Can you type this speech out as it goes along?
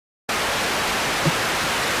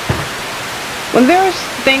When there's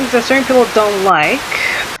things that certain people don't like,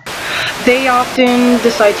 they often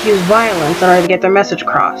decide to use violence in order to get their message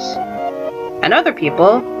across. And other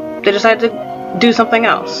people, they decide to do something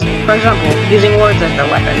else. For example, using words as their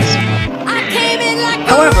weapons.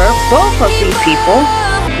 However, both of these people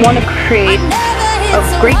want to create a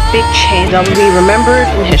great big change that will be remembered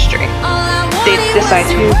in history. They decide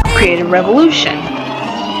to create a revolution.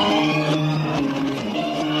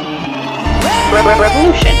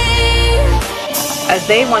 Revolution. As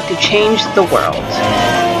they want to change the world.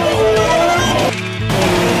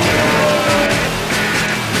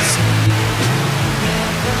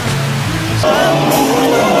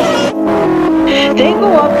 They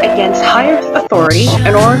go up against higher authority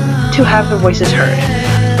in order to have their voices heard.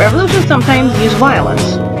 Revolutions sometimes use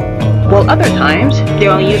violence, while other times they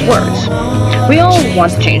only use words. We all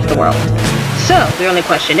want to change the world. So the only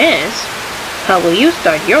question is, how will you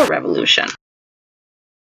start your revolution?